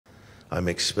I'm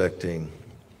expecting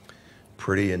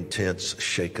pretty intense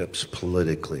shakeups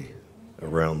politically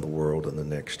around the world in the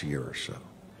next year or so.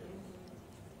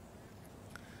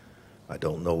 I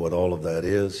don't know what all of that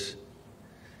is,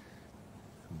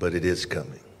 but it is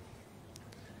coming.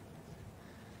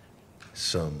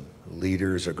 Some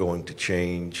leaders are going to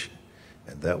change,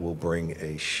 and that will bring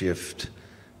a shift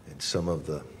in some of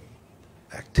the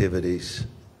activities.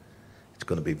 It's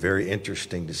going to be very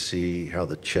interesting to see how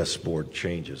the chessboard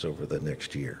changes over the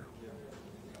next year.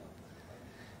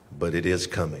 But it is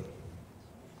coming.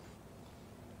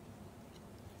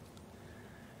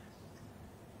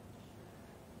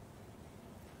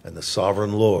 And the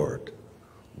sovereign Lord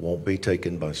won't be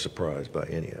taken by surprise by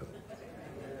any of it.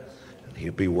 And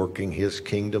he'll be working his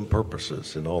kingdom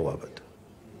purposes in all of it.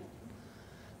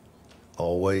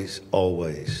 Always,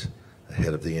 always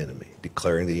ahead of the enemy,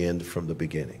 declaring the end from the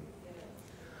beginning.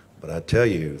 But I tell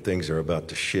you, things are about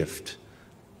to shift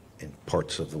in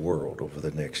parts of the world over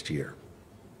the next year.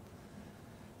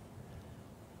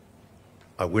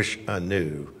 I wish I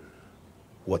knew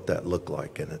what that looked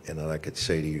like, and I could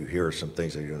say to you, here are some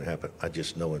things that are going to happen. I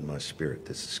just know in my spirit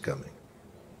this is coming.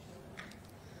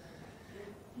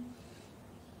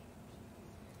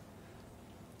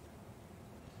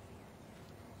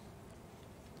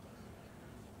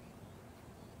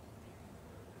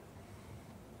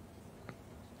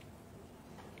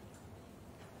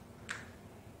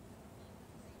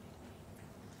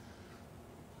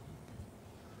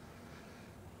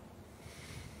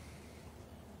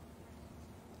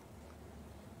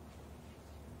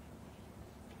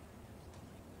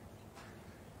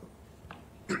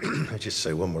 I'll just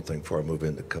say one more thing before I move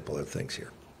into a couple other things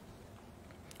here.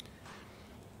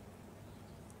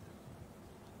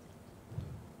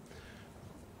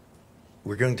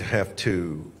 We're going to have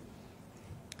to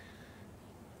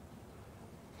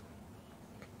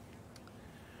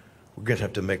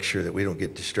make sure that we don't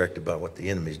get distracted by what the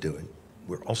enemy's doing.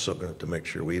 We're also going to have to make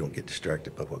sure we don't get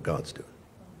distracted by what God's doing.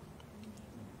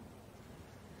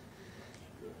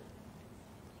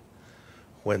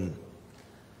 When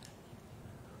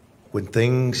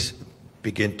things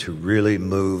begin to really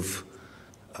move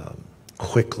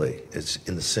quickly, as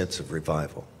in the sense of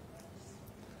revival,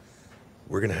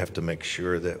 we're going to have to make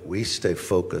sure that we stay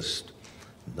focused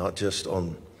not just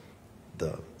on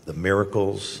the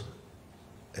miracles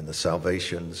and the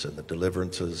salvations and the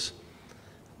deliverances,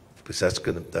 because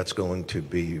that's going to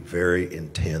be very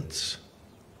intense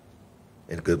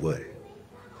in a good way.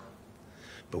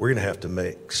 But we're going to have to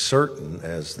make certain,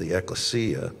 as the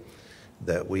ecclesia,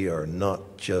 that we are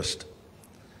not just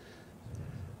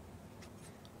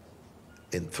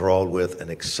enthralled with and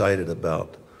excited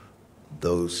about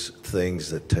those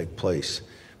things that take place,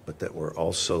 but that we're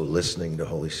also listening to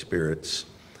Holy Spirit's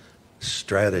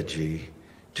strategy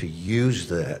to use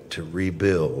that to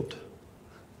rebuild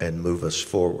and move us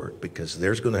forward. Because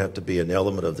there's going to have to be an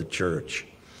element of the church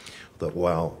that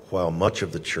while much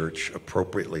of the church,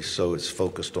 appropriately so, is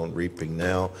focused on reaping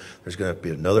now, there's going to have to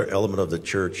be another element of the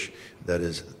church that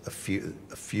is a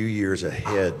few years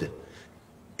ahead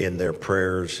in their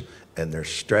prayers and their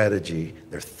strategy,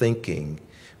 their thinking,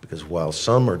 because while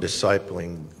some are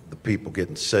discipling the people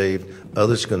getting saved,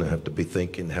 others are going to have to be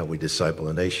thinking how we disciple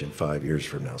a nation 5 years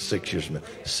from now, 6 years from now,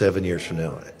 7 years from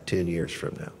now, 10 years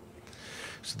from now.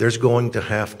 So there's going to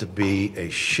have to be a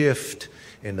shift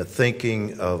in the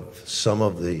thinking of some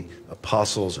of the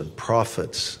apostles and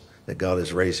prophets that God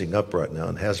is raising up right now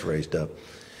and has raised up.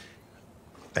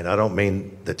 And I don't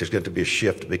mean that there's going to be a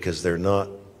shift because they're not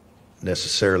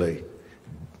necessarily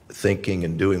thinking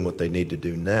and doing what they need to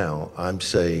do now. I'm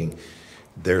saying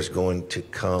there's going to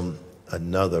come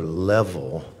another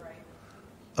level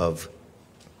of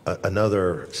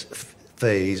another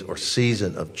phase or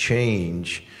season of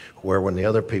change, where when the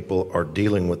other people are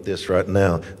dealing with this right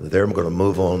now, they're going to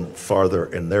move on farther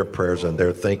in their prayers and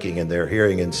their thinking and their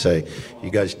hearing and say,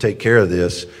 you guys take care of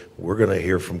this. We're going to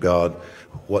hear from God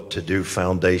what to do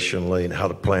foundationally and how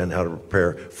to plan, how to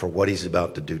prepare for what he's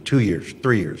about to do 2 years,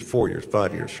 3 years, 4 years,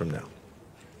 5 years from now.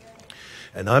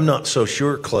 And I'm not so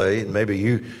sure, Clay, and maybe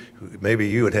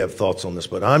you would have thoughts on this,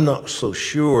 but I'm not so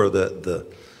sure that the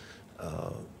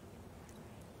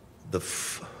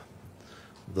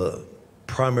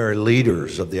primary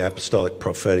leaders of the apostolic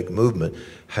prophetic movement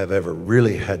have ever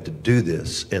really had to do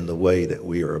this in the way that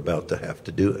we are about to have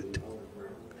to do it.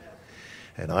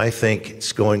 And I think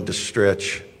it's going to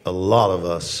stretch a lot of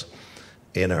us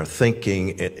in our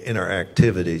thinking, in our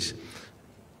activities,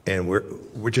 and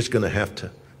we're just going to have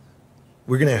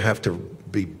to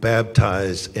be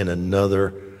baptized in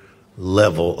another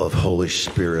level of Holy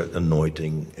Spirit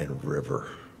anointing and river.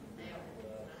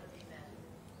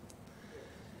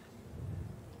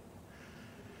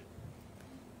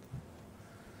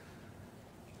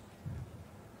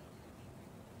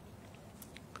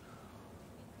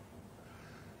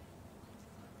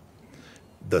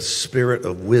 the spirit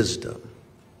of wisdom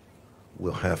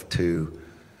will have to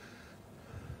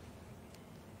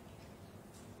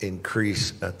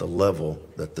increase at the level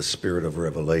that the spirit of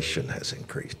revelation has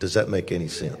increased. Does that make any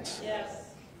sense? Yes.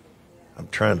 I'm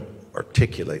trying to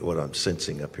articulate what I'm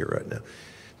sensing up here right now.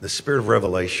 The spirit of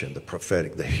revelation, the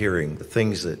prophetic, the hearing, the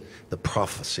things that, the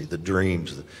prophecy, the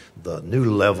dreams, the new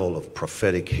level of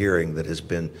prophetic hearing that has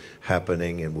been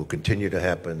happening and will continue to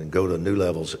happen and go to new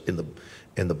levels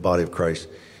in the body of Christ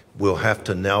will have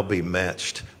to now be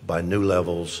matched by new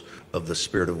levels of the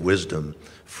spirit of wisdom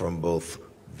from both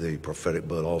the prophetic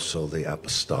but also the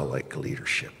apostolic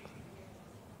leadership.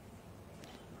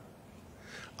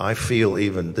 I feel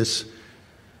even this,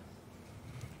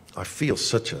 I feel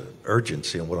such an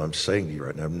urgency in what I'm saying to you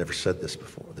right now. I've never said this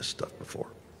before, this stuff before.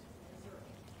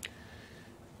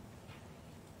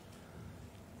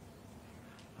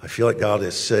 I feel like God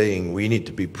is saying we need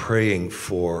to be praying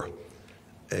for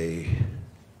a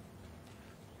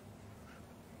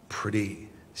pretty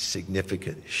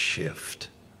significant shift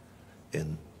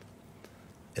in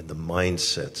the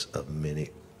mindsets of many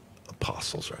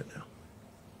apostles right now.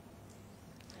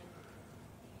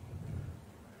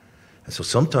 And so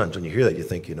sometimes when you hear that, you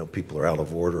think, people are out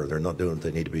of order or they're not doing what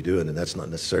they need to be doing, and that's not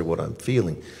necessarily what I'm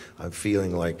feeling. I'm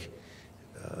feeling like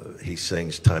he's saying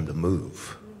it's time to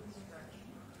move.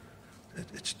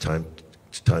 It's time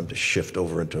to shift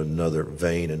over into another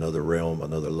vein, another realm,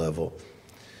 another level.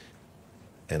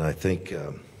 And I think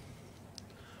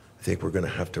we're going to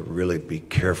have to really be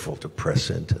careful to press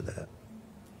into that.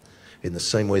 In the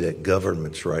same way that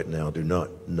governments right now do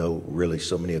not know, really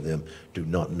so many of them do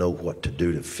not know what to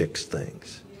do to fix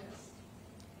things.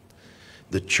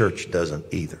 The church doesn't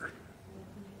either.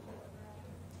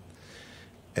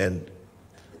 And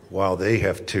while they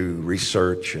have to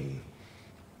research and,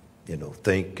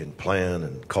 think and plan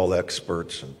and call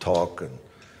experts and talk and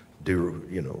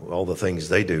do, all the things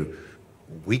they do,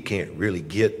 we can't really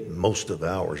get most of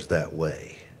ours that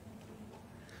way.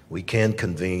 We can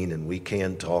convene and we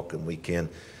can talk and we can,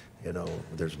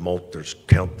 there's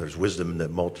wisdom in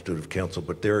that multitude of counsel,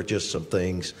 but there are just some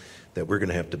things that we're going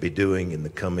to have to be doing in the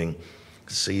coming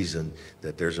season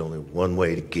that there's only one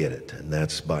way to get it, and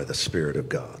that's by the Spirit of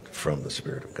God, from the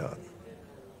Spirit of God.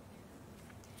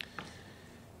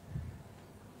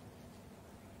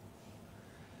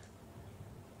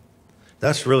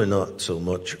 That's really not so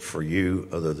much for you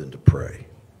other than to pray.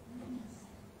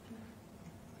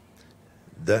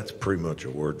 That's pretty much a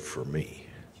word for me.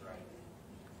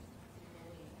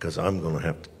 Because I'm going to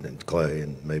have to, and Clay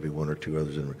and maybe one or two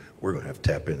others, we're going to have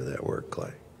to tap into that word,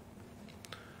 Clay.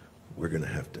 We're going to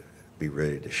have to be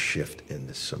ready to shift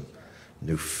into some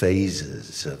new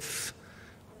phases of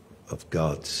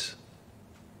God's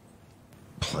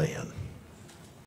plan.